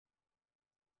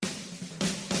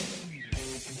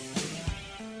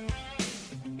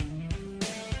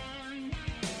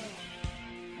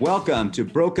Welcome to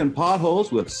Broken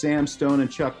Potholes with Sam Stone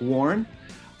and Chuck Warren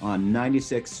on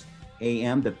 96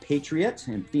 AM, The Patriot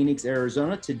in Phoenix,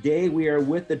 Arizona. Today we are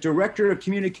with the Director of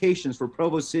Communications for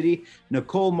Provo City,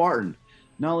 Nicole Martin.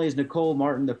 Not only is Nicole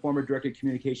Martin the former Director of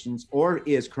Communications, or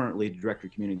is currently the Director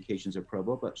of Communications of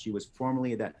Provo, but she was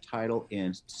formerly that title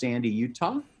in Sandy,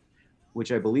 Utah,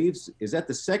 which I believe is that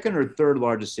the second or third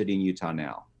largest city in Utah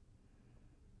now?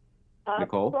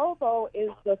 Nicole? Provo is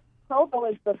the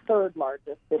third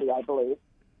largest city, I believe.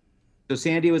 So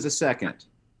Sandy was the second.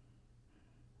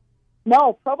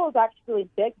 No, Provo is actually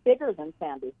bigger than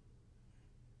Sandy.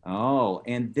 Oh,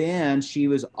 and then she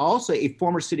was also a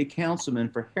former city councilman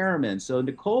for Harriman. So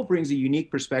Nicole brings a unique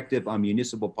perspective on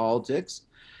municipal politics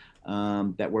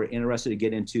that we're interested to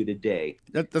get into today.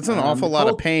 That's an awful lot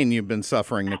of pain you've been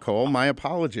suffering, Nicole. My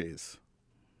apologies.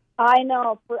 I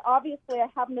know. Obviously, I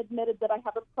haven't admitted that I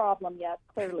have a problem yet,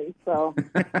 clearly. So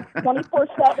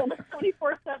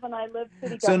 24/7, I live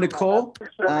city government. So Nicole,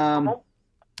 sure.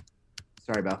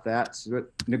 Sorry about that. So,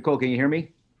 Nicole, can you hear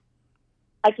me?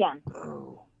 I can.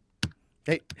 Oh.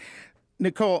 Hey,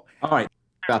 Nicole. All right.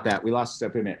 About that. We lost a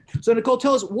step in a minute. So Nicole,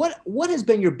 tell us what has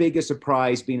been your biggest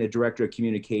surprise being a director of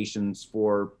communications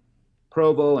for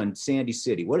Provo and Sandy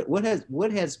City? What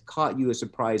has caught you a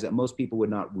surprise that most people would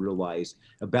not realize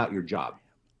about your job?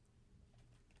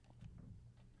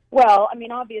 Well, I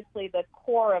mean, obviously the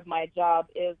core of my job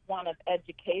is one of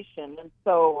education. And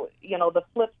so, the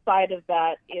flip side of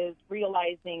that is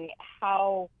realizing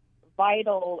how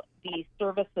vital the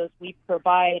services we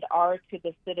provide are to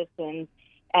the citizens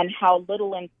and how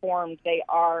little informed they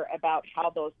are about how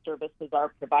those services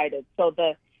are provided. So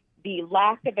the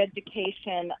lack of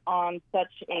education on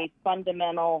such a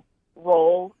fundamental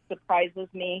role surprises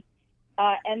me.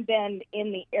 And then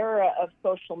in the era of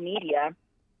social media,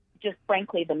 just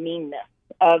frankly, the meanness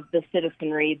of the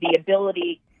citizenry, the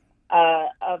ability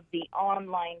of the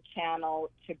online channel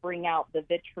to bring out the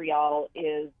vitriol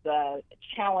is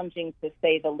challenging, to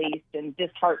say the least, and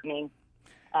disheartening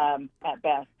at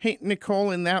best. Hey, Nicole,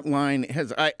 in that line,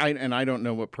 I don't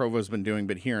know what Provo's been doing,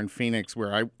 but here in Phoenix,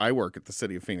 where I work at the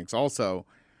city of Phoenix also,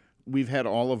 we've had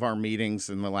all of our meetings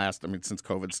in since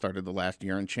COVID started the last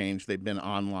year and change, they've been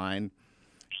online,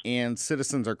 and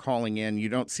citizens are calling in. You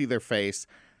don't see their face.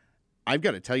 I've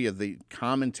got to tell you, the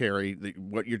commentary,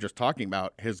 what you're just talking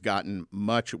about, has gotten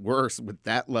much worse with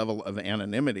that level of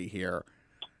anonymity here.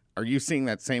 Are you seeing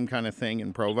that same kind of thing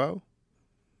in Provo?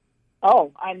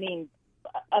 Oh, I mean,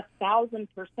 1,000%.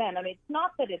 I mean, it's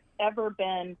not that it's ever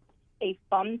been a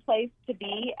fun place to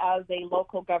be as a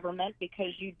local government,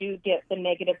 because you do get the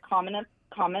negative comments,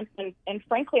 and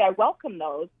frankly, I welcome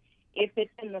those if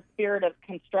it's in the spirit of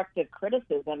constructive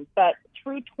criticism. But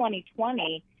through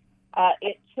 2020,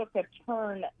 it took a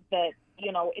turn that,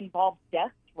 involved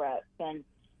death threats and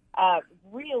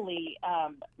really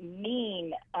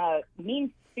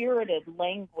mean-spirited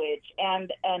language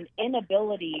and an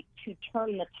inability to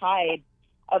turn the tide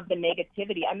of the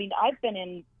negativity. I mean, I've been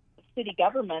in city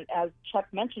government, as Chuck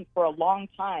mentioned, for a long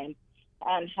time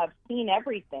and have seen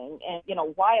everything and,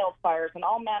 wildfires and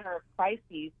all manner of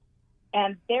crises.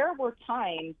 And there were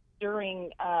times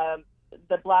during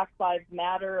the Black Lives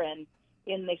Matter and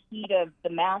in the heat of the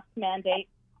mask mandate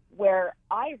where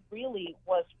I really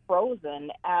was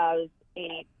frozen as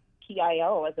a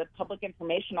PIO, as a public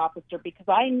information officer, because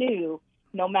I knew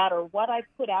no matter what I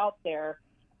put out there,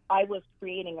 I was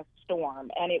creating a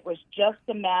storm. And it was just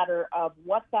a matter of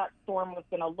what that storm was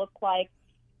going to look like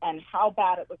and how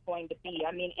bad it was going to be.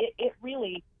 I mean, it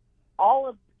really, all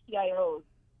of the PIOs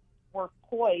were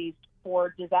poised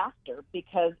for disaster,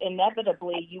 because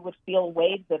inevitably you would feel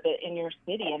waves of it in your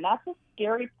city. And that's a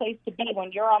scary place to be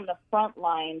when you're on the front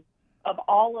lines of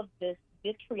all of this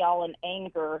vitriol and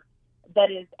anger that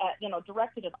is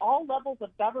directed at all levels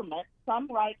of government, some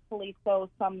rightfully so,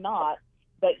 some not.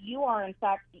 But you are, in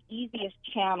fact, the easiest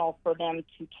channel for them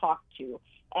to talk to,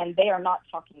 and they are not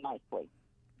talking nicely.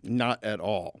 Not at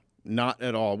all. Not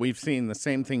at all. We've seen the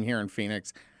same thing here in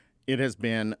Phoenix. It has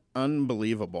been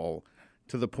unbelievable,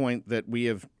 to the point that we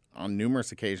have, on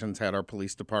numerous occasions, had our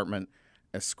police department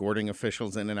escorting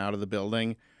officials in and out of the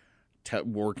building,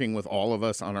 working with all of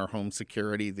us on our home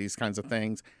security, these kinds of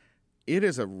things. It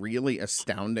is a really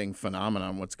astounding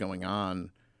phenomenon what's going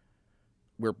on,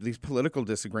 where these political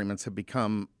disagreements have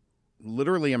become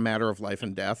literally a matter of life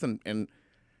and death. And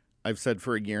I've said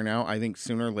for a year now, I think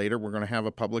sooner or later we're going to have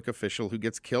a public official who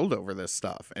gets killed over this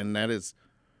stuff. And that is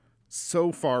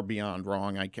so far beyond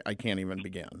wrong, I can't even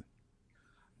begin.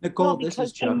 Nicole, this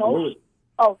is Chuck.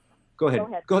 Oh, go ahead.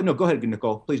 Go ahead,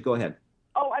 Nicole. Please go ahead.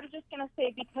 Oh, I was just going to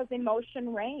say, because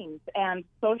emotion reigns and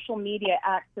social media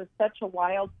acts as such a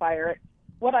wildfire.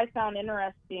 what I found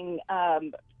interesting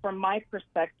from my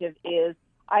perspective is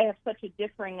I have such a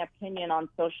differing opinion on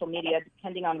social media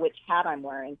depending on which hat I'm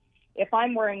wearing. If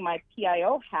I'm wearing my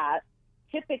PIO hat,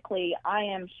 typically I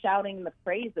am shouting the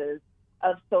praises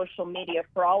of social media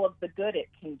for all of the good it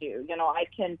can do. You know, I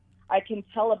can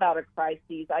tell about a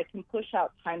crisis. I can push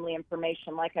out timely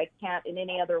information like I can't in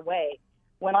any other way.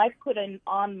 When I put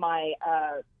on my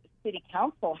city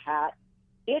council hat,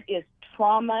 it is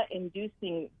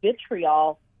trauma-inducing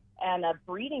vitriol and a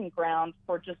breeding ground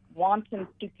for just wanton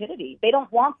stupidity. They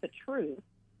don't want the truth.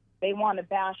 They want to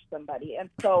bash somebody. And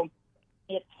so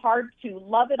it's hard to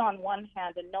love it on one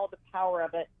hand and know the power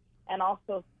of it and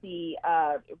also see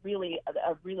a really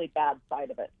bad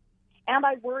side of it. And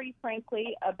I worry,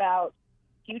 frankly, about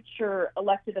future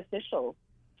elected officials.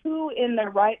 Who in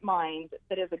their right mind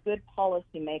that is a good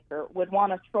policymaker would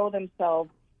want to throw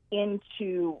themselves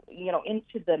into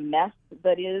the mess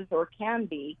that is or can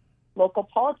be local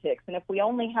politics? And if we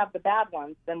only have the bad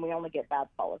ones, then we only get bad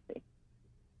policy.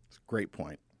 It's a great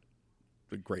point.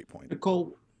 A great point.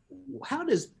 Nicole, how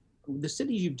does the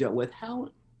cities you've dealt with,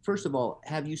 first of all,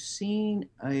 have you seen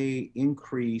an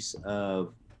increase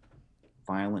of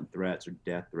violent threats or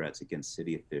death threats against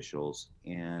city officials?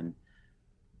 And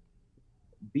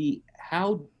B,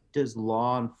 how does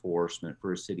law enforcement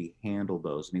for a city handle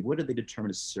those? I mean, what do they determine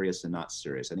as serious and not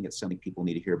serious? I think it's something people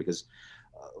need to hear, because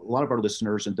a lot of our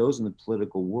listeners and those in the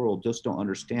political world just don't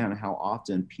understand how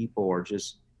often people are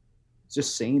just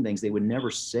saying things they would never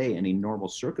say in a normal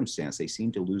circumstance. They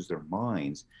seem to lose their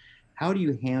minds. How do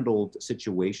you handle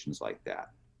situations like that?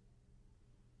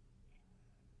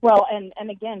 Well, and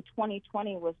again,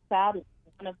 2020 was sadly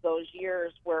one of those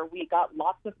years where we got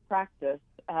lots of practice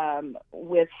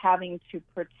with having to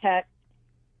protect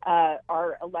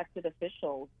our elected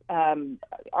officials.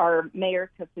 Our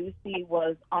Mayor Kafusi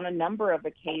was on a number of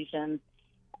occasions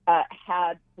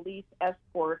had police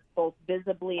escorts, both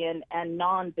visibly and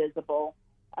non-visible.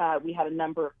 We had a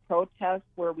number of protests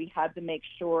where we had to make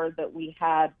sure that we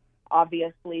had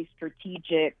obviously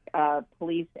strategic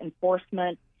police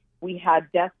enforcement. We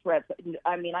had death threats.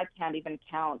 I mean, I can't even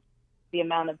count the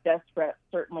amount of death threats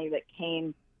certainly that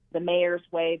came the mayor's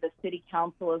way, the city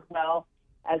council as well,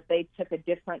 as they took a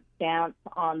different stance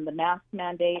on the mask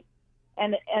mandate.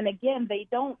 And again, they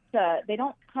don't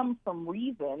come from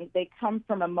reason; they come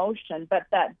from emotion. But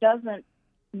that doesn't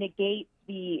negate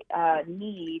the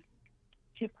need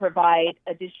to provide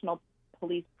additional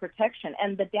police protection.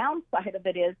 And the downside of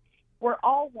it is, we're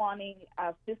all wanting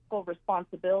fiscal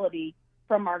responsibility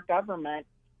from our government,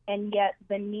 and yet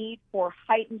the need for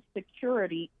heightened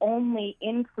security only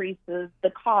increases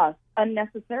the cost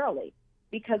unnecessarily,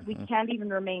 because we can't even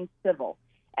remain civil.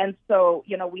 And so,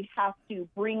 we have to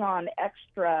bring on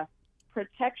extra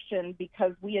protection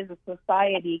because we as a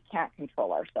society can't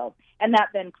control ourselves. And that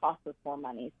then costs us more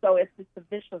money. So it's just a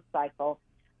vicious cycle,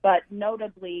 but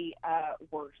notably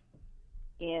worse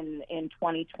in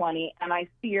 2020. And I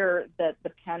fear that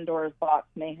the Pandora's box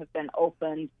may have been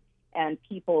opened and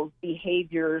people's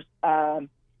behaviors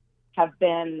have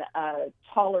been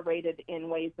tolerated in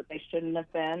ways that they shouldn't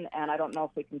have been. And I don't know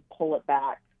if we can pull it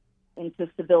back into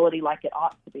civility like it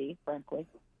ought to be, frankly.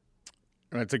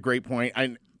 That's a great point.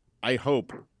 I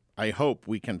hope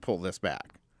we can pull this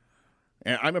back.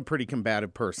 And I'm a pretty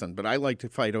combative person, but I like to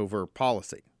fight over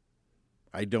policy.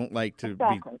 I don't like to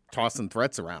be tossing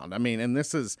threats around. I mean, and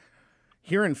this is,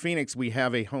 here in Phoenix, we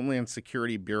have a Homeland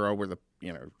Security Bureau. We're the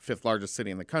fifth largest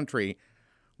city in the country.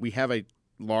 We have a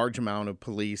large amount of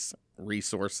police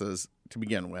resources to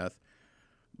begin with,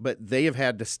 but they have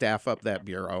had to staff up that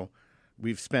bureau.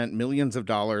 We've spent millions of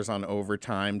dollars on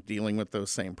overtime dealing with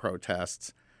those same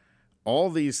protests.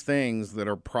 All these things that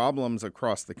are problems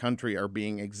across the country are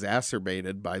being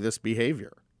exacerbated by this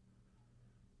behavior.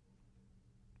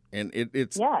 And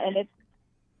it's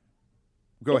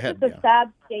Go ahead. It's a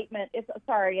sad statement.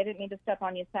 Sorry, I didn't mean to step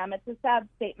on you, Sam. It's a sad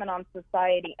statement on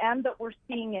society, and that we're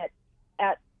seeing it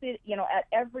at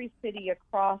every city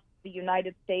across the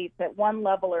United States at one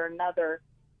level or another.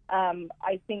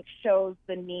 I think shows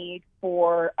the need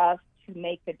for us to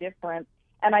make a difference.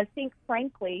 And I think,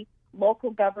 frankly,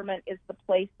 local government is the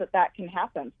place that can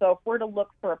happen. So if we're to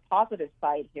look for a positive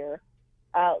side here,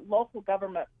 local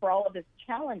government, for all of its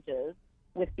challenges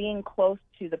with being close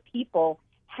to the people,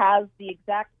 has the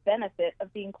exact benefit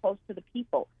of being close to the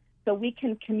people. So we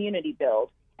can community build.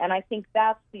 And I think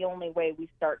that's the only way we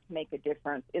start to make a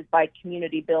difference, is by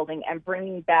community building and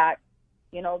bringing back,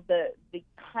 the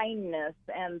kindness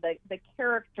and the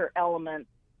character elements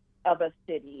of a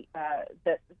city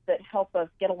that help us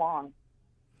get along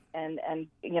and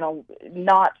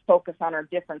not focus on our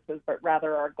differences, but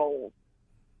rather our goals.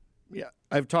 Yeah,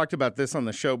 I've talked about this on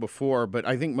the show before, but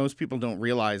I think most people don't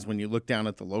realize when you look down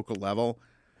at the local level,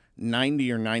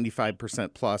 90 or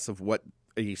 95% plus of what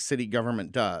a city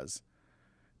government does,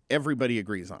 everybody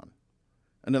agrees on.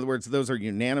 In other words, those are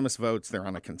unanimous votes. They're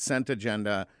on a consent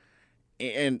agenda.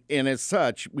 And as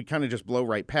such, we kind of just blow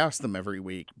right past them every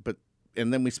week.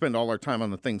 And then we spend all our time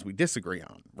on the things we disagree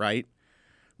on, right?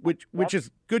 Which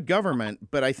is good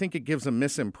government, but I think it gives a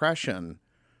misimpression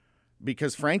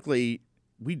because, frankly,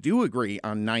 we do agree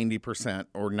on 90%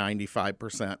 or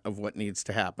 95% of what needs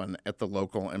to happen at the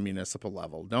local and municipal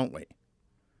level, don't we?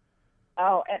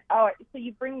 So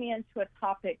you bring me into a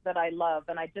topic that I love,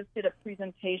 and I just did a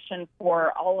presentation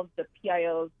for all of the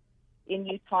PIOs in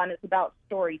Utah, and it's about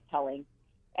storytelling.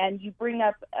 And you bring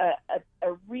up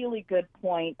a really good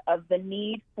point of the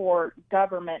need for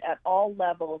government at all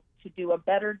levels to do a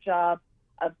better job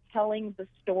of telling the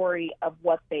story of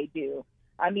what they do.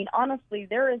 I mean, honestly,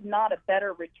 there is not a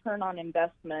better return on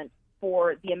investment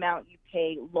for the amount you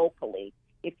pay locally.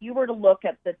 If you were to look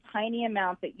at the tiny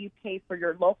amount that you pay for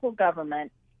your local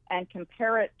government and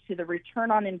compare it to the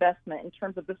return on investment in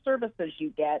terms of the services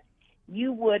you get,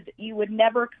 you would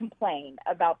never complain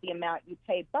about the amount you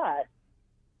pay. But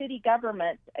city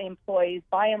government employees,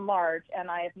 by and large,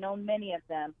 and I have known many of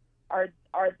them, are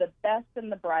the best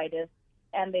and the brightest,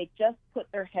 and they just put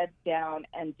their heads down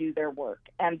and do their work.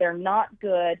 And they're not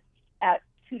good at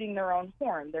tooting their own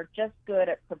horn. They're just good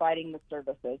at providing the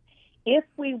services. If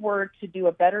we were to do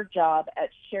a better job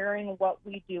at sharing what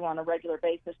we do on a regular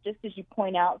basis, just as you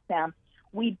point out, Sam,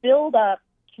 we build up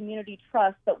community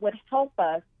trust that would help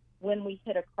us when we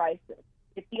hit a crisis.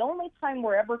 If the only time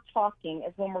we're ever talking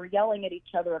is when we're yelling at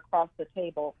each other across the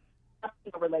table, that's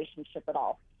not a relationship at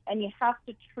all. And you have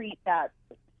to treat that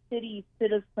city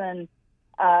citizen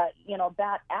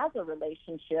that as a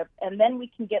relationship, and then we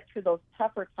can get through those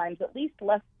tougher times, at least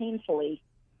less painfully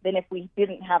than if we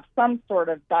didn't have some sort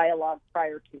of dialogue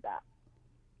prior to that.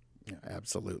 Yeah,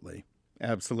 absolutely.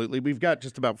 Absolutely. We've got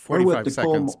just about 45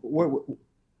 seconds.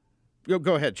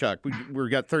 Go ahead, Chuck. We've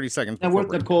got 30 seconds. And we're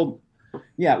with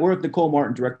Nicole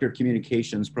Martin, Director of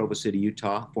Communications, Provo City,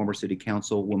 Utah, former city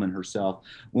councilwoman herself.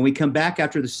 When we come back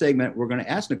after the segment, we're going to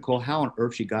ask Nicole how on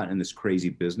earth she got in this crazy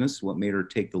business, what made her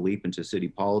take the leap into city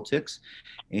politics,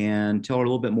 and tell her a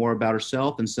little bit more about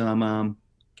herself and some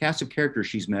cast of characters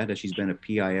she's met as she's been a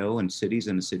PIO in cities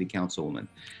and a city councilwoman.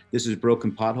 This is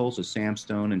Broken Potholes with Sam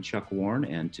Stone and Chuck Warren,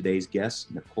 and today's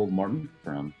guest, Nicole Martin,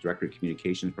 from Director of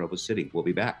Communications, Provo City. We'll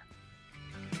be back.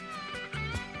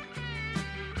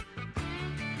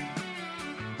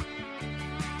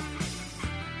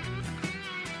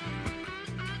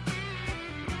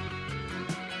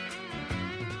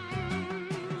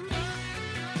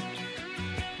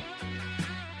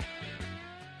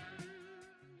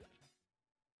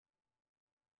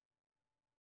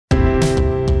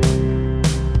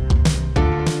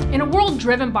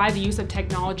 Driven by the use of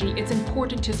technology, it's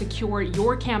important to secure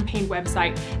your campaign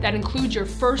website that includes your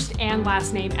first and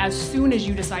last name as soon as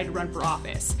you decide to run for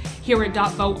office. Here at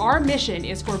 .vote, our mission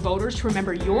is for voters to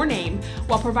remember your name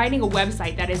while providing a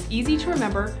website that is easy to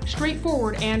remember,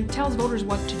 straightforward, and tells voters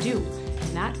what to do.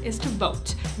 And that is to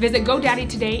vote. Visit GoDaddy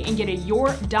today and get a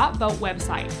your.vote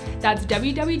website. That's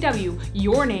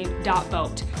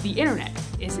www.yourname.vote. The internet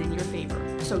is in your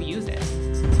favor, so use it.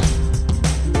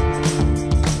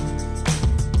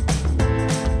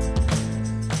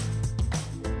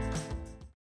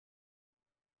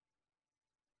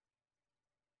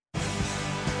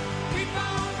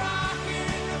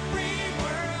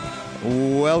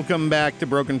 Welcome back to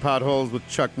Broken Potholes with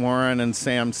Chuck Warren and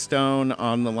Sam Stone.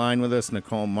 On the line with us,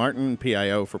 Nicole Martin,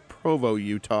 PIO for Provo,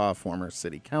 Utah, former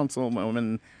city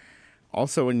councilwoman,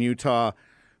 also in Utah,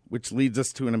 which leads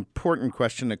us to an important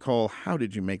question, Nicole. How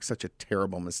did you make such a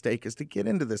terrible mistake as to get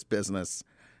into this business?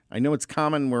 I know it's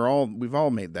common. We've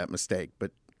all made that mistake,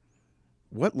 but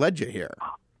what led you here?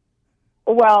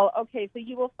 Well, okay, so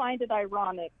you will find it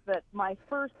ironic that my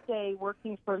first day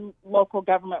working for local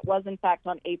government was, in fact,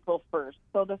 on April 1st.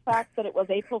 So the fact that it was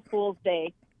April Fool's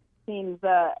Day seems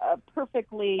a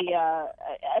perfect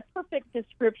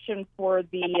description for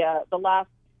the last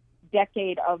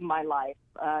decade of my life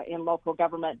in local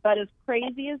government. But as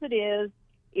crazy as it is,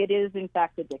 in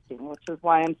fact, addicting, which is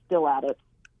why I'm still at it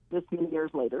this many years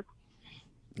later.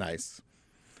 Nice.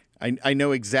 I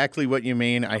know exactly what you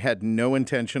mean. I had no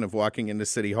intention of walking into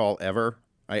City Hall ever.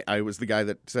 I was the guy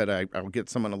that said, I'll get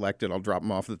someone elected, I'll drop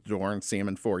them off at the door and see them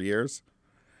in 4 years.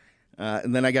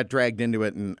 And then I got dragged into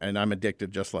it, and I'm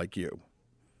addicted just like you.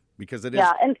 Because it is.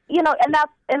 Yeah, and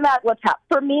that's what's happened.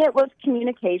 For me, it was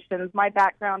communications. My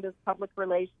background is public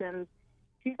relations.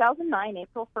 2009,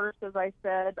 April 1st, as I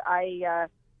said, I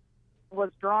was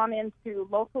drawn into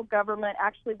local government,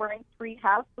 actually wearing 3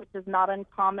 hats, which is not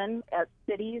uncommon at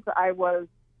cities. I was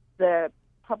the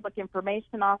public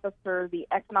information officer, the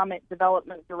economic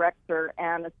development director,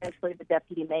 and essentially the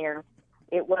deputy mayor.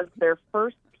 It was their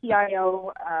first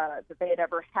PIO that they had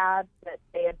ever had, that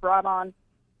they had brought on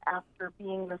after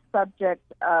being the subject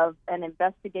of an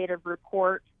investigative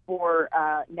report for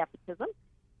nepotism.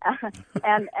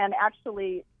 and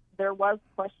actually, there was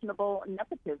questionable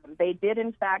nepotism. They did,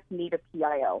 in fact, need a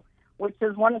PIO, which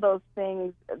is one of those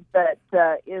things that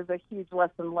is a huge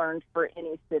lesson learned for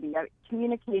any city.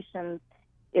 Communications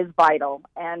is vital,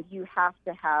 and you have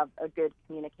to have a good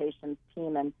communications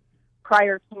team. And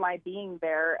prior to my being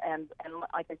there, and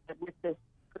like I said, with this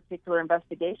particular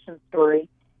investigation story,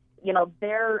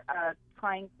 they're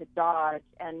trying to dodge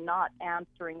and not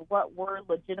answering what were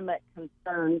legitimate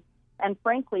concerns. And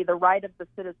frankly, the right of the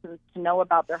citizens to know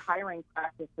about their hiring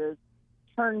practices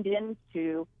turned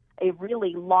into a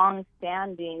really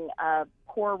long-standing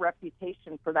poor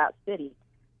reputation for that city.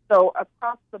 So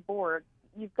across the board,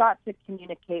 you've got to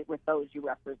communicate with those you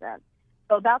represent.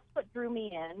 So that's what drew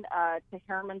me in to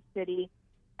Harriman City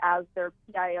as their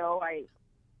PIO. I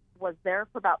was there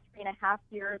for about 3.5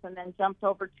 years and then jumped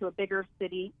over to a bigger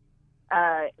city,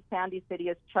 Sandy City,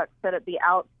 as Chuck said at the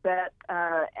outset.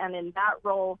 And in that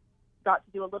role, got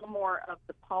to do a little more of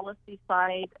the policy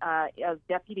side as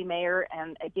deputy mayor,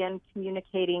 and again,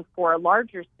 communicating for a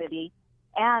larger city.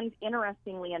 And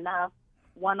interestingly enough,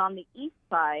 one on the east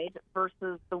side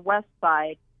versus the west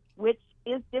side, which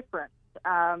is different.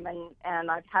 And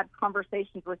I've had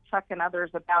conversations with Chuck and others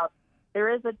about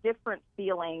there is a different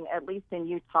feeling, at least in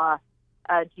Utah,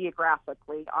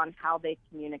 geographically, on how they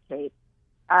communicate.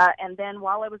 And then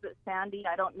while I was at Sandy,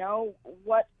 I don't know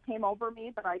what came over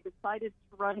me, but I decided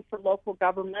to run for local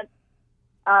government.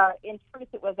 In truth,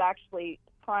 it was actually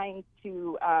trying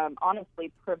to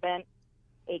honestly prevent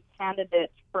a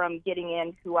candidate from getting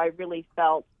in who I really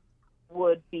felt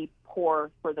would be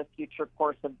poor for the future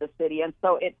course of the city. And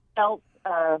so it felt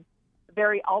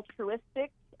very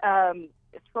altruistic,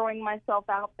 throwing myself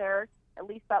out there. At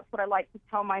least that's what I like to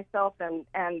tell myself. And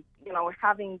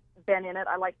having been in it,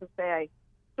 I like to say I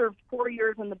served 4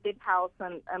 years in the big house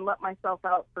and let myself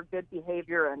out for good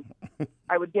behavior, and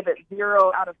I would give it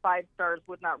 0 out of 5 stars,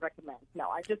 would not recommend. No,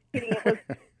 I'm just kidding.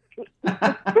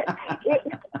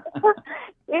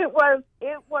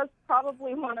 It was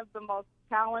probably one of the most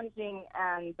challenging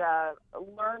and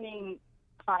learning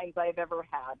times I've ever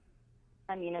had.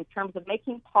 I mean, in terms of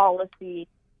making policy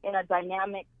in a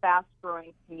dynamic,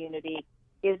 fast-growing community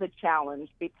is a challenge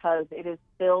because it is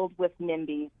filled with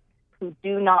NIMBYs who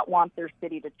do not want their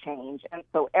city to change. And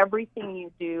so everything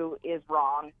you do is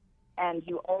wrong, and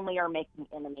you only are making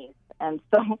enemies. And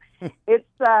so it's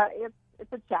a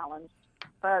challenge.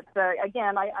 But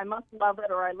again, I must love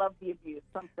it, or I love the abuse,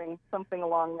 something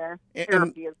along there.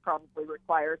 Therapy is probably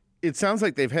required. It sounds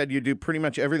like they've had you do pretty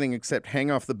much everything except hang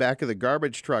off the back of the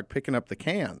garbage truck picking up the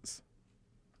cans.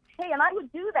 Hey, and I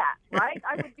would do that, right?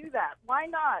 I would do that. Why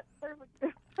not?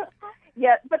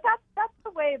 Yeah, but that's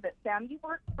the way of it, Sam. You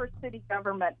work for city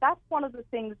government. That's one of the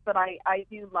things that I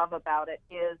do love about it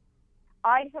is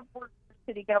I have worked for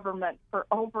city government for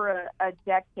over a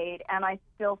decade, and I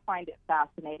still find it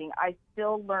fascinating. I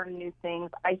still learn new things.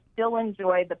 I still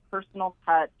enjoy the personal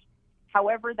touch,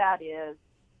 however that is,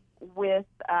 with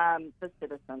the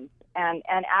citizens and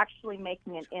actually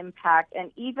making an impact.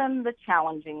 And even the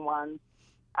challenging ones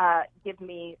give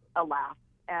me a laugh.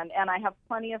 And I have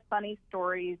plenty of funny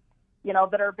stories,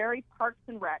 that are very Parks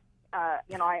and Rec.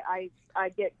 I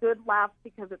get good laughs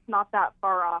because it's not that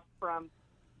far off from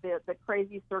the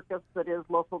crazy circus that is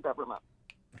local government.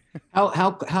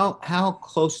 How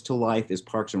close to life is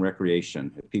Parks and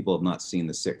Recreation? If people have not seen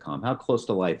the sitcom, how close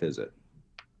to life is it?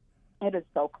 It is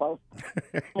so close.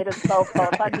 It is so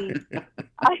close. I mean,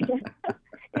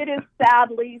 it is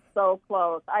sadly so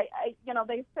close.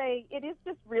 They say it is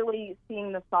just really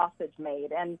seeing the sausage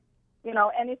made, and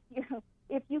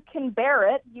if you can bear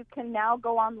it, you can now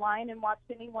go online and watch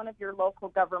any one of your local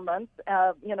governments.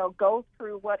 Go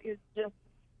through what is just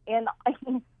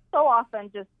so often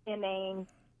just inane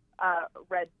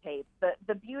red tape.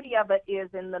 The beauty of it is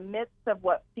in the midst of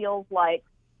what feels like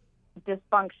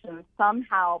dysfunction,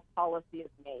 somehow policy is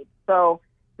made. So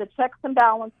the checks and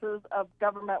balances of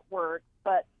government work,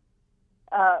 but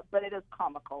it is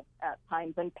comical at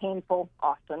times and painful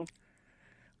often.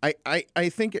 I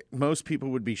think most people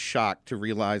would be shocked to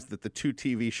realize that the 2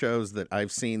 TV shows that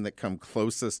I've seen that come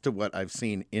closest to what I've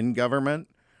seen in government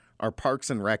are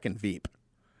Parks and Rec and Veep.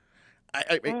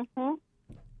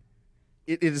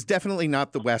 It is definitely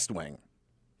not the West Wing.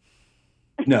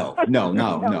 No.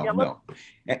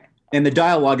 And the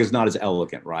dialogue is not as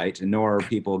elegant, right? And nor are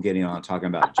people getting on talking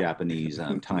about Japanese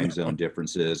time zone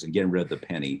differences and getting rid of the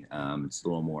penny. It's a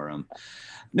little more.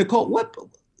 Nicole, what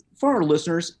for our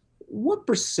listeners? What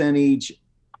percentage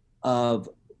of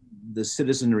the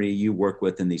citizenry you work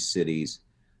with in these cities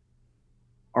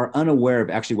are unaware of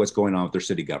actually what's going on with their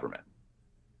city government?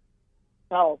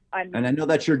 Oh, and I know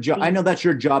that's your job. I know that's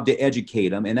your job to educate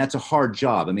them, and that's a hard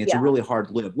job. I mean, it's a really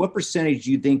hard live. What percentage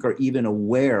do you think are even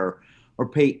aware or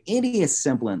pay any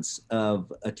semblance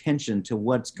of attention to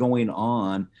what's going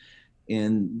on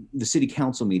in the city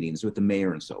council meetings with the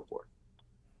mayor and so forth?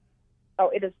 Oh,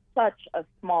 it is such a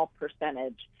small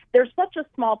percentage. There's such a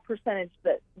small percentage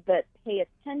that pay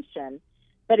attention.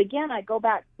 But again, I go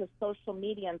back to social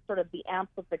media and sort of the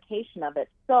amplification of it.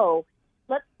 So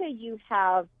let's say you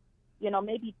have,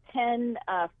 maybe 10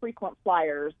 frequent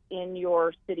flyers in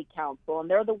your city council, and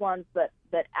they're the ones that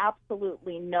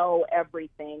absolutely know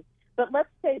everything. But let's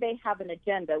say they have an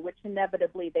agenda, which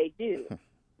inevitably they do.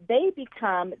 They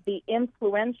become the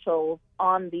influentials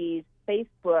on these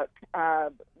Facebook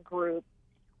groups,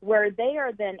 where they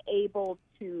are then able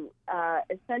to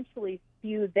essentially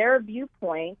spew their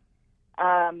viewpoint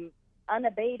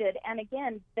unabated. And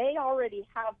again, they already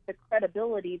have the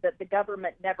credibility that the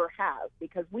government never has,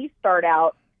 because we start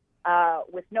out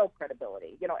with no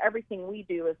credibility. Everything we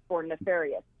do is for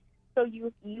nefarious. So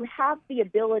you have the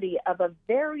ability of a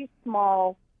very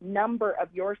small number of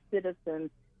your citizens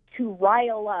to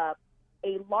rile up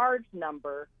a large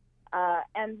number.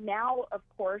 And now, of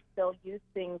course, they'll use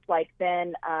things like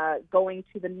then going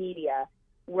to the media,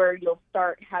 where you'll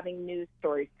start having news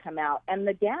stories come out. And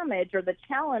the damage or the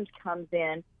challenge comes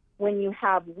in when you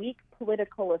have weak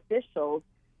political officials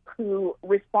who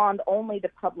respond only to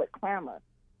public clamor.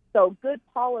 So good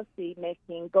policy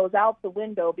making goes out the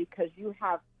window because you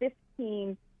have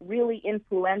 15 really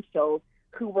influential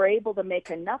who were able to make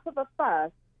enough of a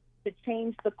fuss to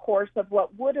change the course of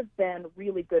what would have been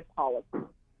really good policy.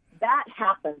 That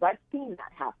happens. I've seen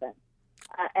that happen.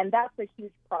 And that's a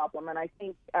huge problem. And I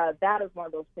think that is one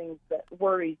of those things that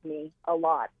worries me a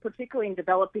lot, particularly in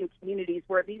developing communities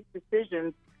where these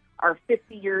decisions are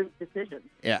 50-year decisions.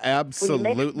 Yeah,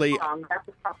 absolutely.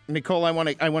 Nicole, I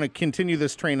want to continue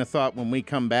this train of thought when we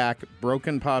come back.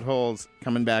 Broken Potholes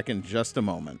coming back in just a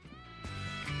moment.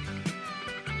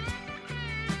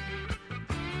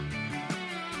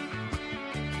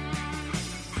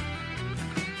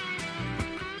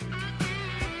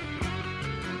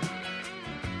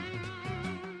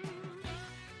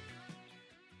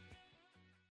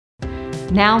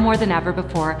 Now more than ever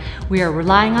before, we are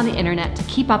relying on the internet to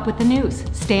keep up with the news,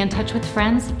 stay in touch with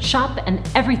friends, shop, and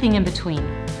everything in between.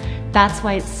 That's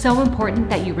why it's so important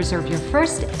that you reserve your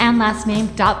first and last name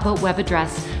 .vote web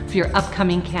address for your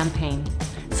upcoming campaign.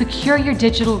 Secure your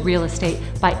digital real estate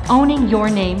by owning your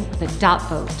name with a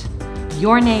 .vote.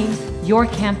 Your name, your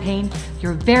campaign,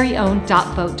 your very own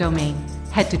 .vote domain.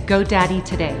 Head to GoDaddy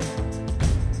today.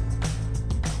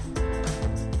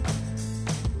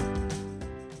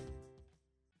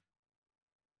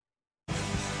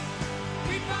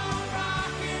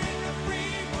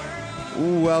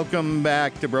 Welcome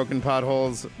back to Broken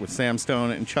Potholes with Sam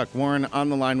Stone and Chuck Warren. On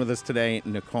the line with us today,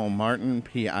 Nicole Martin,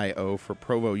 PIO for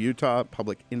Provo, Utah,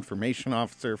 Public Information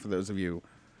Officer, for those of you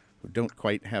who don't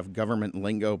quite have government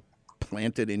lingo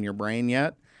planted in your brain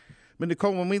yet. But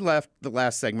Nicole, when we left the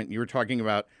last segment, you were talking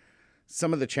about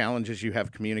some of the challenges you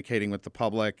have communicating with the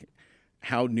public,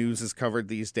 how news is covered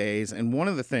these days. And one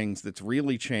of the things that's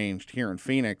really changed here in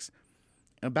Phoenix,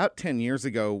 about 10 years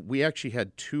ago, we actually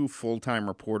had 2 full-time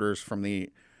reporters from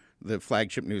the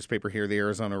flagship newspaper here, the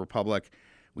Arizona Republic.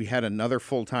 We had another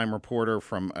full-time reporter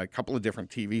from a couple of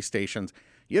different TV stations.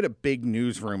 You had a big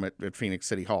newsroom at Phoenix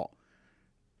City Hall.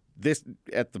 This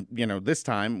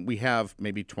time we have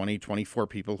maybe 20, 24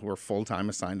 people who are full-time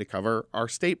assigned to cover our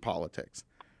state politics.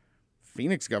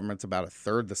 Phoenix government's about a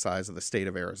third the size of the state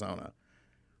of Arizona.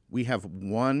 We have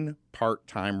 1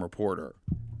 part-time reporter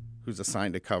who's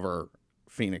assigned to cover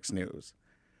Phoenix news.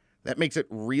 That makes it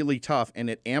really tough, and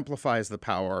it amplifies the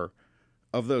power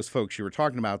of those folks you were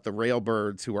talking about, the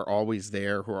railbirds who are always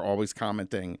there, who are always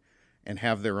commenting and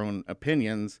have their own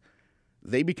opinions.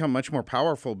 They become much more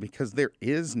powerful because there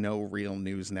is no real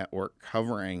news network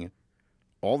covering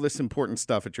all this important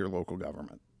stuff at your local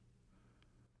government.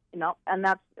 And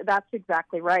that's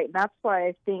exactly right. That's why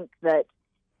I think that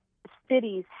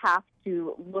cities have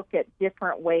to look at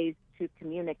different ways to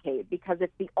communicate, because if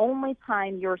the only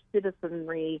time your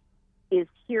citizenry is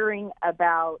hearing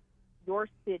about your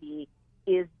city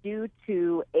is due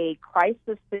to a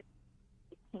crisis that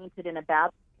is painted in a bad,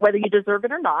 whether you deserve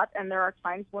it or not, and there are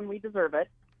times when we deserve it,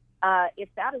 If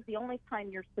that is the only time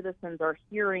your citizens are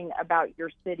hearing about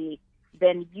your city,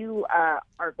 then you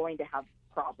are going to have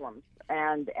problems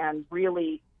and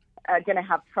really going to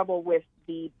have trouble with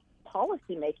the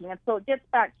policy making. And so it gets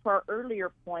back to our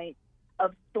earlier point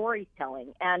of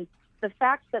storytelling and the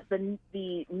fact that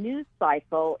the news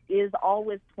cycle is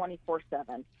always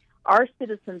 24/7. Our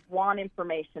citizens want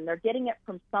information. They're getting it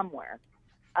from somewhere.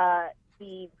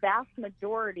 The vast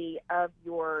majority of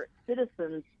your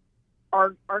citizens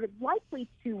are likely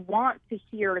to want to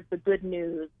hear the good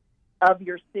news of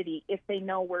your city if they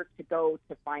know where to go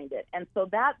to find it. And so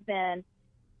that then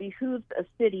behooves a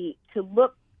city to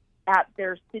look at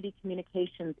their city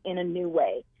communications in a new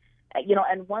way.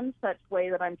 And one such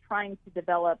way that I'm trying to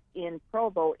develop in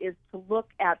Provo is to look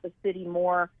at the city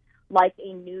more like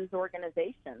a news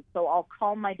organization. So I'll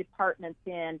call my departments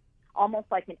in almost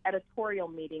like an editorial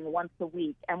meeting once a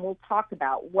week, and we'll talk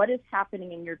about what is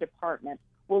happening in your department.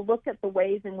 We'll look at the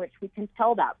ways in which we can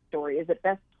tell that story. Is it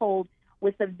best told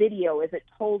with a video? Is it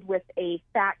told with a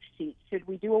fact sheet? Should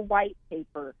we do a white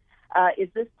paper? Is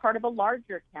this part of a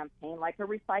larger campaign, like a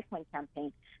recycling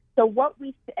campaign? So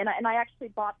I actually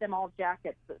bought them all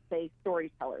jackets that say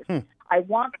storytellers. I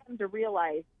want them to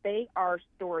realize they are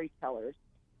storytellers,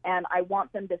 and I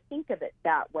want them to think of it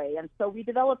that way. And so we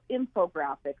develop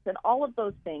infographics and all of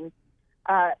those things.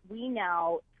 We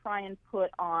now try and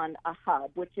put on a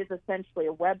hub, which is essentially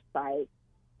a website.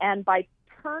 And by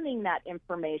turning that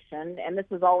information, and this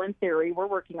is all in theory, we're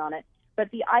working on it,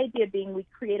 but the idea being we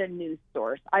create a news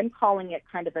source. I'm calling it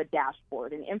kind of a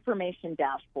dashboard, an information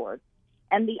dashboard.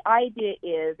 And the idea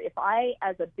is if I,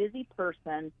 as a busy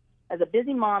person, as a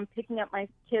busy mom picking up my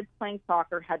kids playing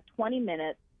soccer, had 20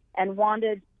 minutes and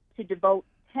wanted to devote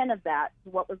 10 of that to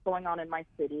what was going on in my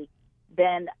city,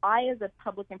 then I, as a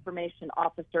public information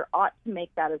officer, ought to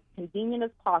make that as convenient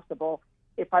as possible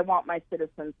if I want my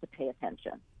citizens to pay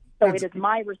attention. So it is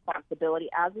my responsibility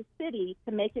as a city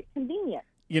to make it convenient.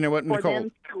 You know what, Nicole?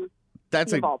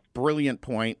 That's a brilliant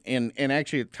point, and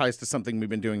actually it ties to something we've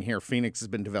been doing here. Phoenix has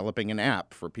been developing an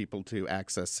app for people to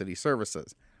access city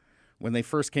services. When they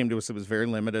first came to us, it was very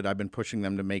limited. I've been pushing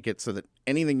them to make it so that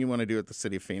anything you want to do at the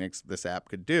city of Phoenix, this app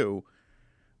could do.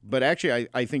 But actually,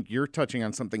 I think you're touching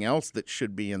on something else that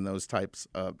should be in those types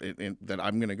of that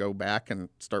I'm going to go back and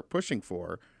start pushing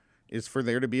for, is for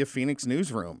there to be a Phoenix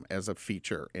newsroom as a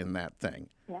feature in that thing.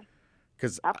 Yeah.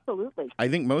 Because absolutely, I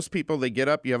think most people, they get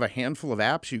up, you have a handful of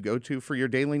apps you go to for your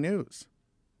daily news.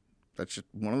 That's just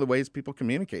one of the ways people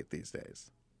communicate these days.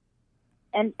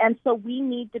 And so we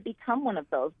need to become one of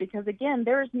those because, again,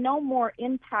 there is no more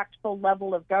impactful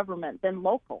level of government than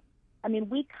local. I mean,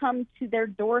 we come to their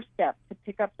doorstep to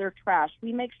pick up their trash.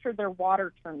 We make sure their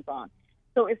water turns on.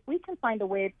 So if we can find a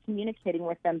way of communicating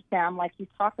with them, Sam, like you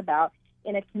talk about,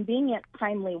 in a convenient,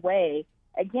 timely way,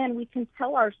 again, we can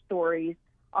tell our stories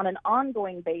on an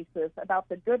ongoing basis about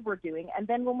the good we're doing. And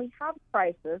then when we have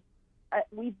crisis,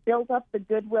 we build up the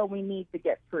goodwill we need to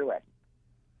get through it.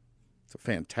 It's a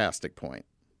fantastic point.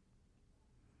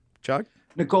 Chuck?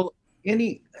 Nicole,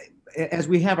 as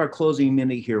we have our closing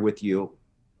minute here with you,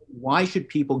 why should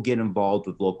people get involved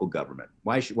with local government?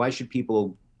 Why should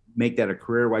people make that a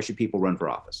career? Why should people run for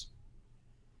office?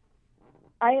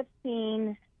 I have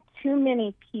seen too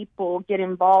many people get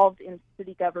involved in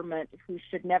city government who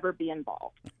should never be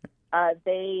involved.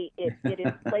 It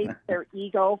inflates their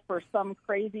ego for some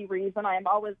crazy reason. I am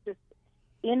always just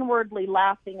inwardly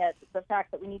laughing at the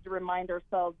fact that we need to remind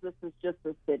ourselves this is just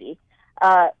a city.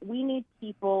 We need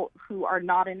people who are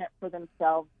not in it for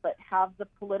themselves, but have the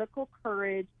political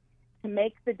courage to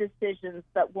make the decisions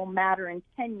that will matter in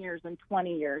 10 years and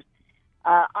 20 years.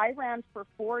 I ran for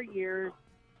 4 years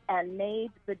and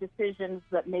made the decisions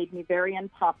that made me very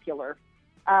unpopular.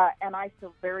 And I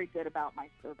feel very good about my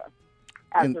service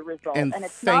as a result. And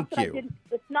it's thank not that you.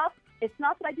 It's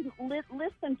not that I didn't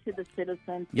listen to the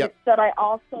citizens. Yep. It's that I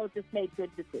also just made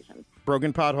good decisions.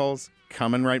 Broken Potholes,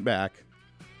 coming right back.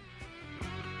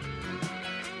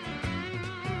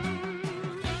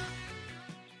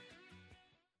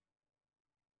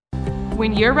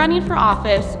 When you're running for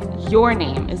office, your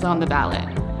name is on the ballot.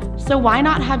 So why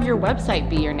not have your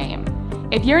website be your name?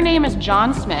 If your name is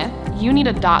John Smith, you need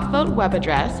a .vote web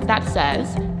address that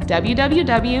says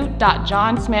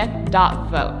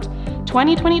www.johnsmith.vote.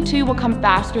 2022 will come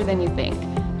faster than you think.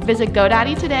 Visit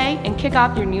GoDaddy today and kick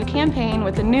off your new campaign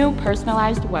with a new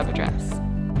personalized web address.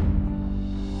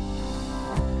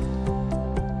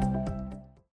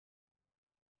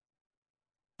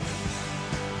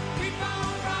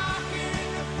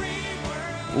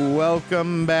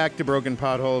 Welcome back to Broken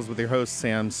Potholes with your hosts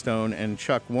Sam Stone and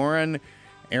Chuck Warren,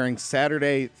 airing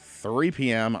Saturday 3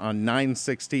 p.m. on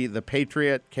 960 The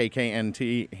Patriot,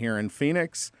 KKNT here in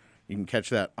Phoenix. You can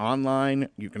catch that online.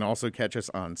 You can also catch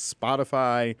us on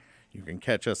Spotify. You can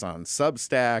catch us on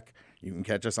Substack. You can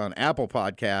catch us on Apple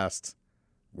Podcasts.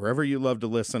 Wherever you love to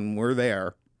listen, we're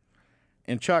there.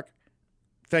 And Chuck,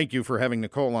 thank you for having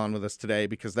Nicole on with us today,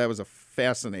 because that was a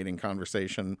fascinating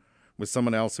conversation with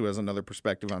someone else who has another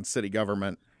perspective on city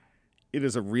government. It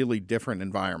is a really different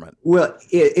environment. Well,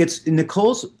 it's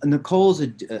Nicole's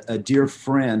a dear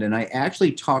friend, and I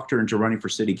actually talked her into running for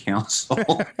city council,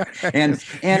 and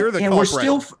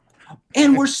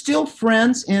we're still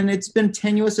friends, and it's been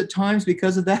tenuous at times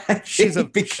because of that. She's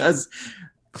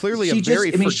clearly a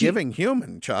very forgiving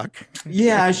human, Chuck.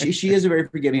 Yeah, she is a very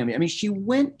forgiving human. I mean,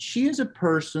 she is a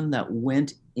person that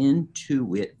went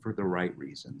into it for the right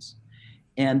reasons.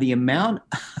 And the amount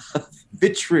of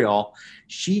vitriol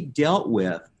she dealt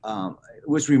with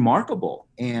was remarkable.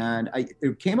 And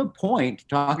there came a point,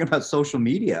 talking about social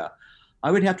media,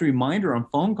 I would have to remind her on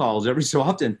phone calls every so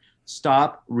often,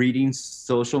 stop reading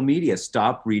social media,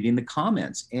 stop reading the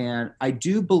comments. And I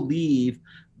do believe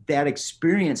that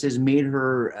experience has made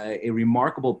her a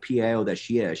remarkable PIO that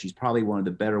she is. She's probably one of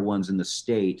the better ones in the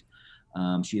state.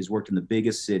 She has worked in the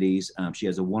biggest cities. She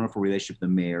has a wonderful relationship with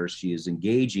the mayors. She is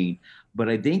engaging. But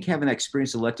I think having that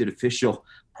experienced elected official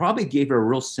probably gave her a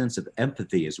real sense of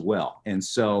empathy as well. And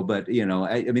so, but,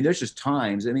 I mean, there's just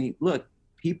times, look,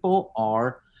 people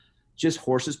are just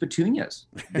horses petunias.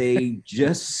 They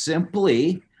just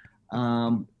simply,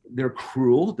 they're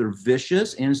cruel, they're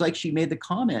vicious. And it's like she made the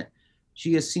comment,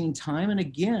 she has seen time and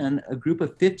again a group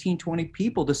of 15, 20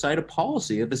 people decide a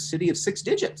policy of a city of 6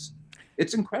 digits.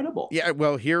 It's incredible. Yeah,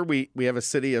 well, here we have a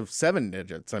city of 7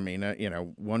 digits. I mean,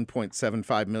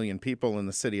 1.75 million people in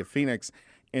the city of Phoenix,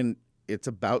 and it's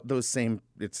about those same,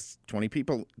 it's 20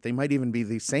 people. They might even be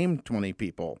the same 20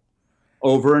 people.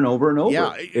 Over and over and over.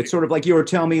 Yeah. It's sort of like you were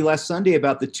telling me last Sunday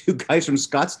about the 2 guys from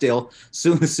Scottsdale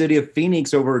suing the city of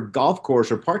Phoenix over a golf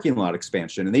course or parking lot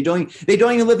expansion. And they don't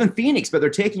even live in Phoenix, but they're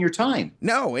taking your time.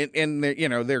 No, and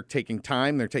they're taking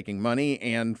time, they're taking money,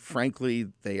 and frankly,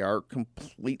 they are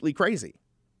completely crazy.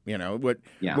 What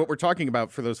we're talking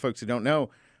about, for those folks who don't know,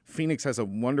 Phoenix has a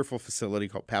wonderful facility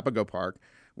called Papago Park,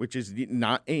 which is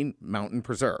not a mountain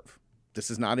preserve. This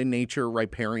is not a nature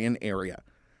riparian area.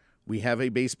 We have a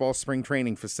baseball spring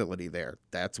training facility there.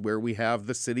 That's where we have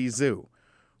the city zoo.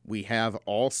 We have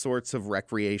all sorts of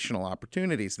recreational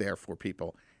opportunities there for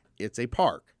people. It's a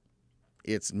park.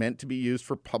 It's meant to be used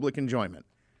for public enjoyment.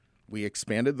 We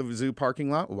expanded the zoo parking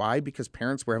lot. Why? Because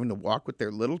parents were having to walk with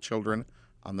their little children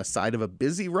on the side of a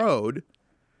busy road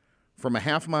from a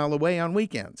half mile away on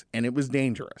weekends, and it was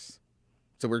dangerous.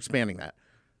 So we're expanding that.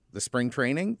 The spring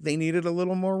training, they needed a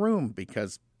little more room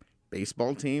because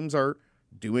baseball teams are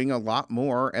doing a lot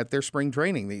more at their spring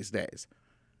training these days.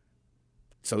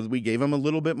 So we gave them a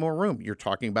little bit more room. You're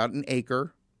talking about an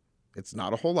acre. It's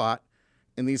not a whole lot.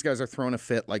 And these guys are throwing a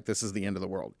fit like this is the end of the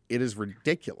world. It is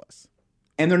ridiculous.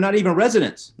 And they're not even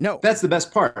residents. No. That's the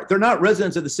best part. They're not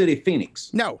residents of the city of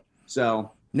Phoenix. No.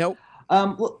 So. Nope.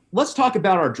 Let's talk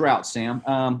about our drought,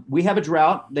 Sam. We have a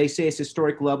drought. They say it's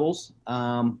historic levels.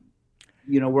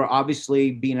 We're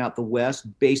obviously being out the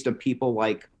West based on people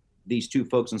like these 2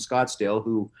 folks in Scottsdale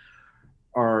who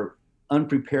are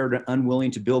unprepared and unwilling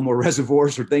to build more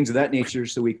reservoirs or things of that nature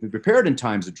so we can be prepared in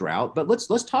times of drought. But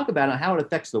let's talk about how it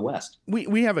affects the West.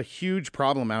 We have a huge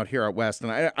problem out here out West,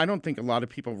 and I don't think a lot of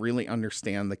people really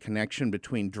understand the connection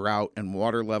between drought and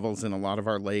water levels in a lot of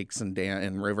our lakes and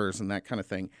and rivers and that kind of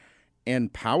thing,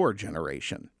 and power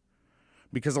generation.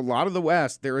 Because a lot of the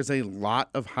West, there is a lot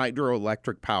of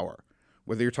hydroelectric power,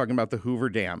 whether you're talking about the Hoover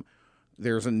Dam.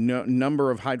 There's a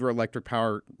number of hydroelectric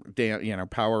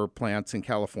power plants in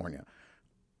California.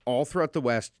 All throughout the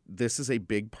West, this is a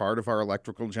big part of our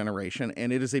electrical generation,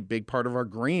 and it is a big part of our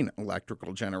green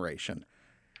electrical generation.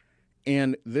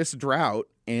 And this drought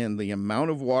and the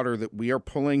amount of water that we are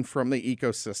pulling from the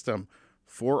ecosystem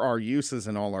for our uses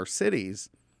in all our cities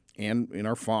and in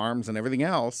our farms and everything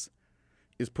else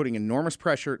is putting enormous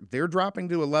pressure. They're dropping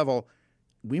to a level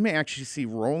we may actually see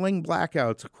rolling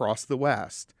blackouts across the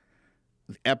West.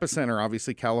 The epicenter,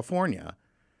 obviously, California,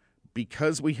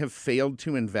 because we have failed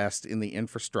to invest in the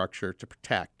infrastructure to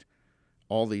protect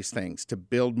all these things, to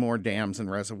build more dams and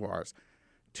reservoirs,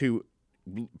 to,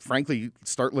 frankly,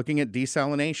 start looking at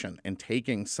desalination and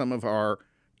taking some of our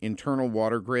internal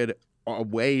water grid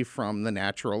away from the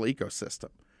natural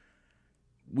ecosystem.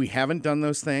 We haven't done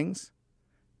those things,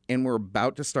 and we're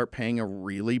about to start paying a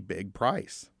really big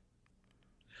price.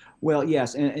 Well,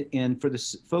 yes, and for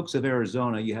the folks of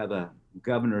Arizona, you have a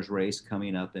governor's race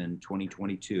coming up in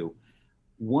 2022.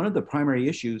 One of the primary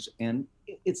issues, and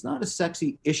it's not a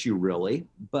sexy issue really,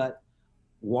 but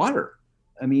water.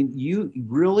 I mean, you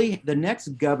really, the next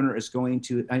governor is going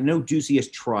to, I know Ducey has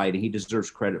tried and he deserves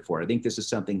credit for it. I think this is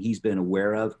something he's been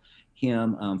aware of.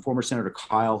 Former Senator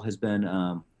Kyle has been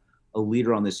a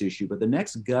leader on this issue, but the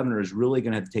next governor is really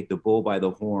going to have to take the bull by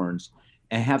the horns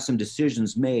and have some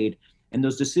decisions made. And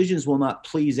those decisions will not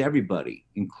please everybody,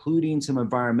 including some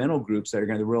environmental groups that are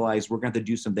going to realize we're going to have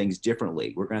to do some things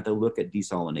differently. We're going to have to look at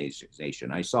desalination.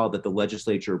 I saw that the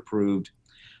legislature approved,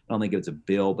 I don't think it's a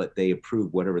bill, but they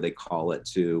approved whatever they call it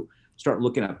to start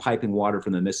looking at piping water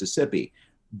from the Mississippi.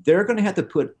 They're going to have to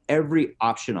put every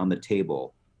option on the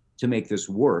table to make this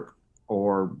work,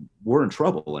 or we're in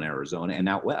trouble in Arizona and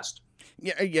out west.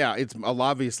 Yeah. It's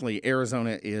obviously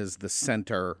Arizona is the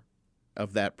center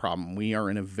of that problem. We are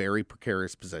in a very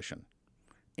precarious position,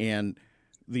 and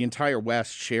the entire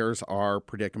West shares our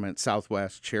predicament.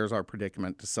 Southwest shares our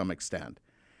predicament to some extent.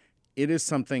 It is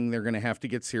something they're going to have to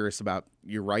get serious about.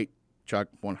 You're right, Chuck,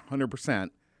 100%.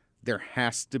 There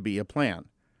has to be a plan.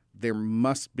 There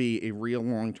must be a real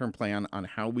long-term plan on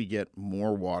how we get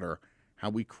more water, how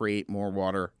we create more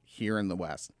water here in the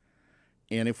West.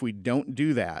 And if we don't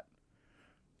do that,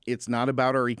 it's not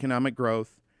about our economic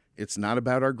growth. It's not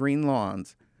about our green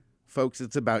lawns. Folks,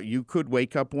 it's about you could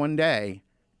wake up one day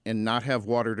and not have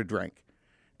water to drink.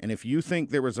 And if you think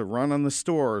there was a run on the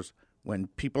stores when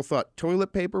people thought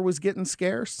toilet paper was getting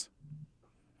scarce,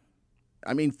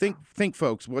 I mean, think,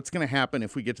 folks, what's going to happen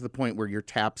if we get to the point where your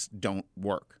taps don't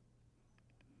work?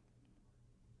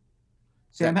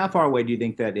 Sam, how far away do you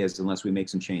think that is unless we make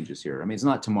some changes here? I mean, it's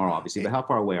not tomorrow, obviously, but how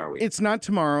far away are we? It's not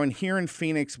tomorrow, and here in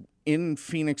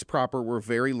Phoenix proper, we're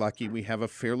very lucky. We have a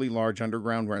fairly large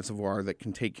underground reservoir that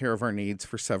can take care of our needs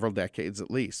for several decades at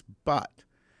least. But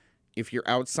if you're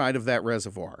outside of that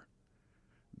reservoir,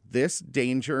 this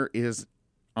danger is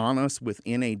on us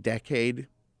within a decade,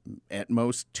 at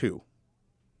most 2.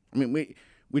 I mean,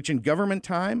 which in government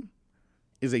time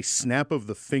is a snap of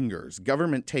the fingers.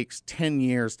 Government takes 10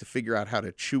 years to figure out how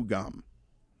to chew gum.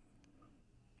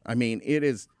 I mean, it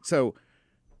is. So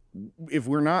if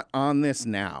we're not on this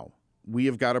now, we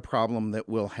have got a problem that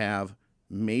will have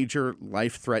major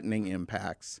life-threatening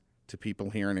impacts to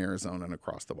people here in Arizona and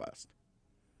across the West.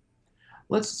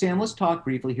 Sam, let's talk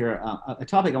briefly here. A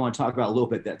topic I want to talk about a little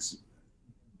bit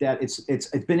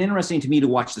it's been interesting to me to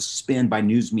watch the spin by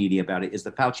news media about it is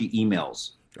the Fauci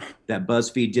emails that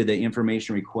BuzzFeed did the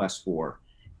information request for.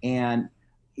 And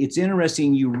it's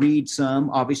interesting, you read some,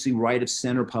 obviously right of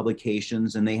center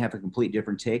publications, and they have a complete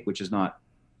different take, which is not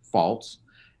false.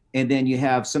 And then you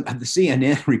have some of the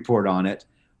CNN report on it,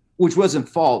 which wasn't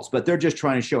false, but they're just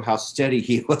trying to show how steady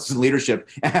he was in leadership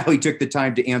and how he took the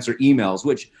time to answer emails,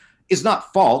 which is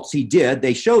not false. He did,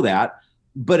 they show that,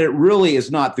 but it really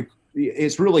is not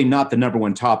it's really not the number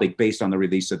one topic based on the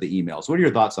release of the emails. What are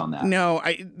your thoughts on that? No,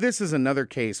 this is another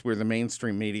case where the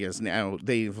mainstream media is now,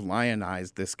 they've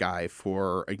lionized this guy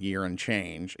for a year and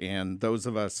change. And those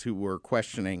of us who were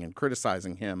questioning and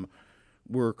criticizing him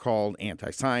were called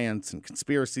anti-science and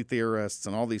conspiracy theorists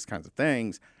and all these kinds of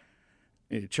things.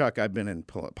 Chuck, I've been in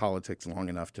politics long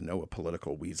enough to know a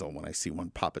political weasel when I see one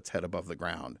pop its head above the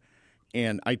ground.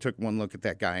 And I took one look at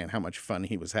that guy and how much fun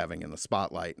he was having in the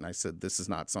spotlight, and I said, this is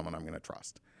not someone I'm going to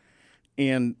trust.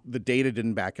 And the data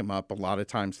didn't back him up a lot of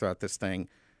times throughout this thing.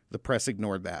 The press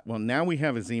ignored that. Well, now we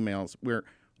have his emails where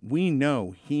we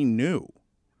know he knew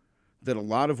that a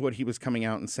lot of what he was coming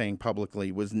out and saying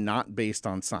publicly was not based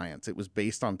on science. It was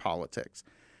based on politics.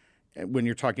 When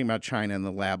you're talking about China and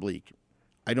the lab leak,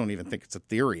 I don't even think it's a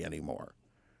theory anymore.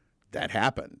 That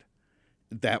happened.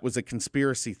 That was a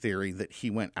conspiracy theory that he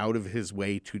went out of his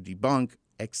way to debunk,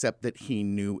 except that he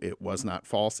knew it was not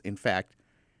false. In fact,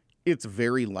 it's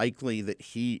very likely that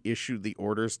he issued the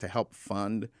orders to help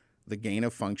fund the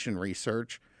gain-of-function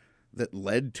research that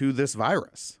led to this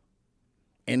virus.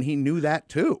 And he knew that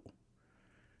too.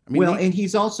 I mean, and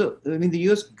he's also, I mean, the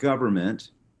U.S.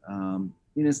 government,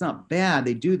 it's not bad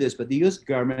they do this, but the U.S.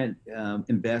 government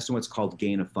invests in what's called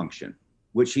gain-of-function,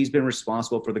 which he's been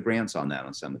responsible for the grants on that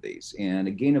on some of these. And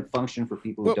a gain of function, for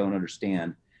people who don't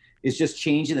understand, is just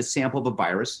changing the sample of a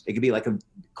virus. It could be like a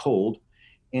cold,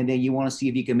 and then you want to see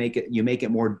if you make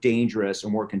it more dangerous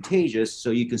or more contagious, so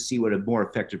you can see what a more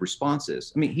effective response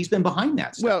is. I mean, he's been behind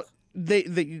that stuff. Well,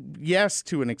 yes,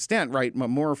 to an extent, right, a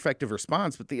more effective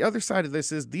response. But the other side of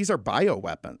this is these are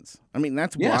bioweapons. I mean,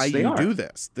 that's why you do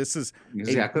this. This is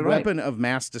exactly a weapon of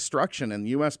mass destruction, and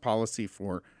U.S. policy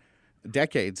for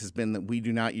decades has been that we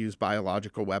do not use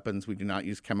biological weapons. We do not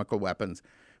use chemical weapons.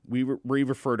 We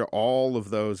refer to all of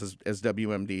those as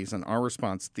WMDs, and our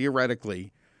response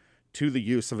theoretically to the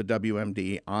use of a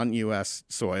WMD on U.S.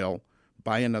 soil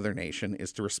by another nation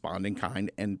is to respond in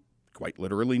kind and quite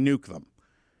literally nuke them.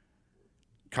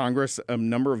 Congress, a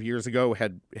number of years ago,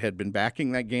 had been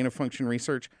backing that gain-of-function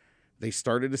research. They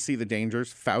started to see the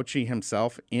dangers. Fauci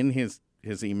himself, in his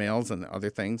emails and other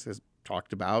things, has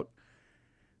talked about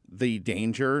the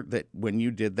danger that when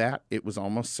you did that, it was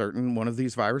almost certain one of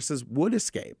these viruses would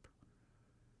escape.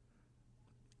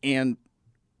 And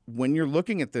when you're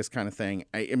looking at this kind of thing,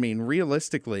 I mean,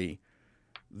 realistically,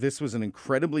 this was an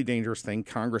incredibly dangerous thing.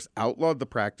 Congress outlawed the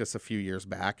practice a few years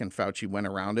back, and Fauci went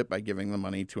around it by giving the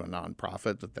money to a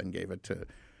nonprofit that then gave it to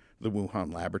the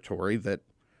Wuhan laboratory that,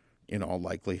 in all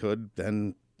likelihood,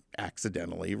 then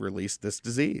accidentally released this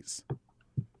disease.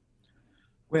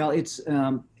 Well, it's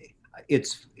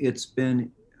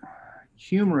been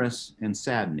humorous and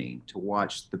saddening to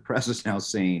watch the press is now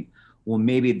saying, well,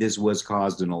 maybe this was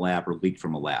caused in a lab or leaked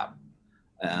from a lab.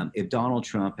 If Donald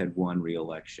Trump had won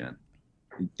re-election,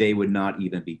 they would not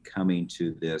even be coming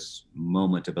to this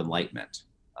moment of enlightenment.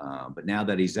 But now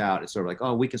that he's out, it's sort of like,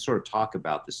 oh, we can sort of talk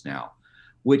about this now,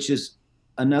 which is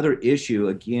another issue,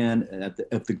 again,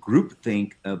 of the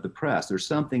groupthink of the press. There's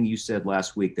something you said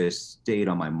last week that stayed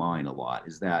on my mind a lot,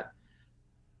 is that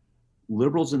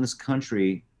liberals in this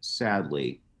country,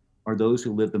 sadly, are those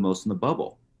who live the most in the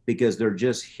bubble, because they're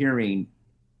just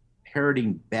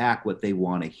parroting back what they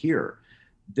want to hear.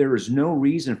 There is no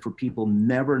reason for people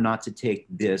never not to take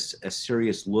this a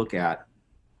serious look at,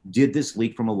 did this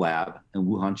leak from a lab in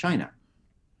Wuhan, China?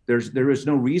 There is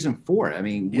no reason for it. I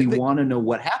mean, we want to know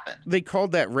what happened. They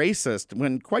called that racist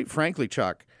when, quite frankly,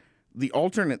 Chuck, the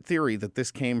alternate theory that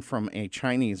this came from a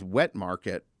Chinese wet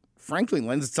market, frankly,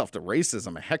 lends itself to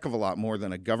racism a heck of a lot more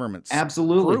than a government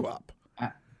screw up.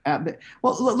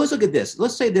 Well, let's look at this.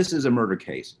 Let's say this is a murder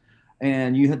case,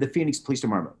 and you had the Phoenix Police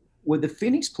Department. Would the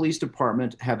Phoenix Police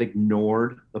Department have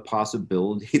ignored the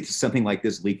possibility that something like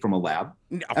this leaked from a lab?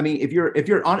 No. I mean, if you're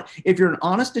an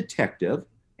honest detective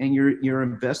and you're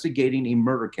investigating a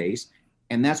murder case,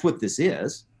 and that's what this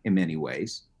is in many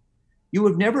ways, you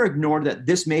would never ignore that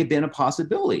this may have been a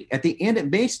possibility. At the end,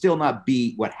 it may still not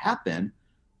be what happened,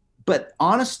 but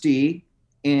honesty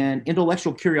and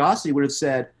intellectual curiosity would have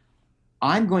said,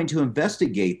 I'm going to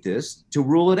investigate this to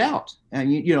rule it out.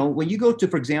 And, you know, when you go to,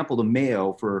 for example, the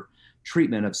Mayo for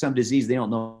treatment of some disease, they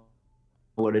don't know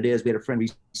what it is. We had a friend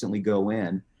recently go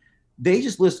in. They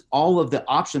just list all of the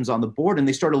options on the board and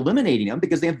they start eliminating them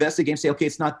because they investigate and say, okay,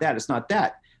 it's not that, it's not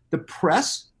that. The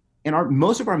press and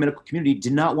most of our medical community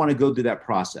did not want to go through that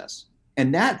process.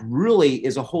 And that really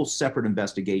is a whole separate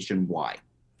investigation. Why?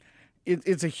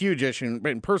 It's a huge issue.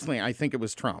 But personally, I think it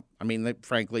was Trump. I mean,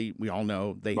 frankly, we all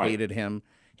know they hated him.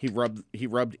 He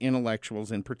rubbed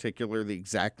intellectuals in particular the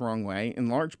exact wrong way, in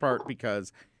large part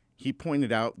because he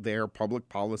pointed out their public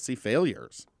policy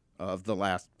failures of the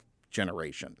last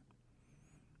generation.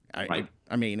 I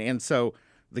mean, and so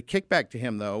the kickback to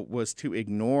him, though, was to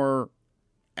ignore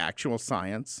actual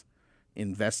science,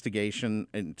 investigation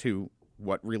into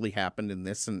what really happened in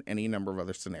this and any number of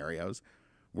other scenarios.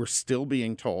 We're still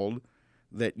being told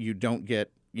that you don't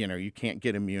get, you can't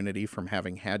get immunity from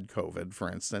having had COVID, for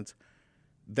instance.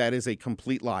 That is a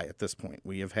complete lie at this point.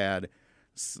 We have had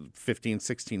 15,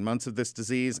 16 months of this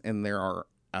disease, and there are,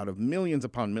 out of millions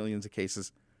upon millions of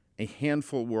cases, a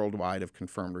handful worldwide of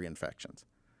confirmed reinfections.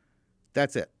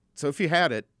 That's it. So if you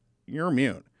had it, you're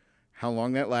immune. How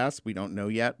long that lasts, we don't know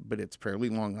yet, but it's fairly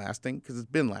long-lasting because it's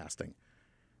been lasting.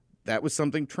 That was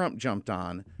something Trump jumped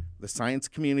on. The science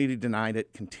community denied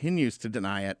it, continues to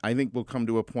deny it. I think we'll come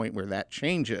to a point where that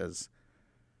changes.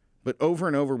 But over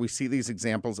and over, we see these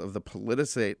examples of the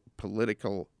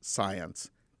political science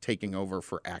taking over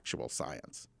for actual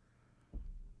science.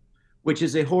 Which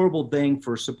is a horrible thing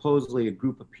for supposedly a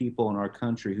group of people in our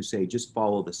country who say, just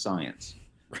follow the science.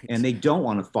 Right. And they don't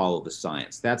want to follow the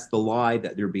science. That's the lie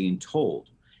that they're being told.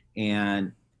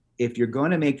 And if you're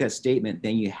going to make that statement,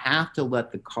 then you have to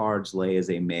let the cards lay as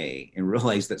they may and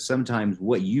realize that sometimes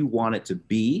what you want it to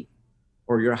be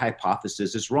or your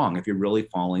hypothesis is wrong if you're really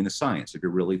following the science, if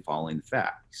you're really following the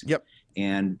facts. Yep.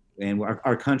 And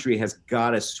our country has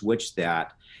got to switch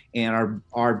that. And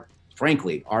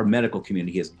frankly, our medical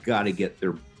community has got to get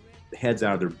their heads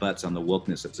out of their butts on the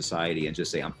wokeness of society and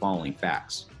just say, I'm following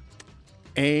facts.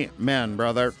 Amen,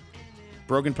 brother.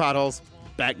 Broken Potholes,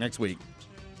 back next week.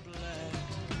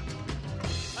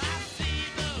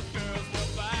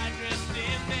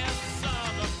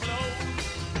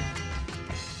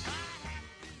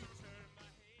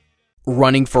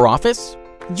 Running for office?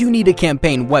 You need a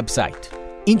campaign website.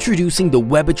 Introducing the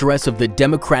web address of the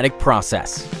democratic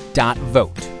process,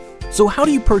 .vote. So how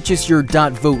do you purchase your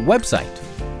 .vote website?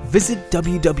 Visit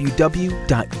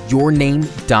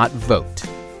www.yourname.vote.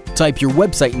 type your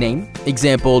website name,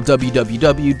 example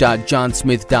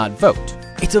www.johnsmith.vote.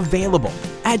 It's available.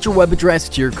 Add your web address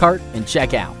to your cart and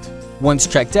check out. Once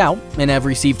checked out and have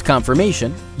received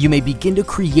confirmation, you may begin to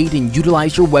create and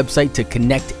utilize your website to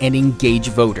connect and engage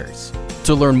voters.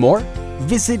 To learn more,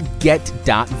 visit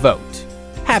get.vote.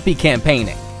 Happy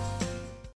campaigning!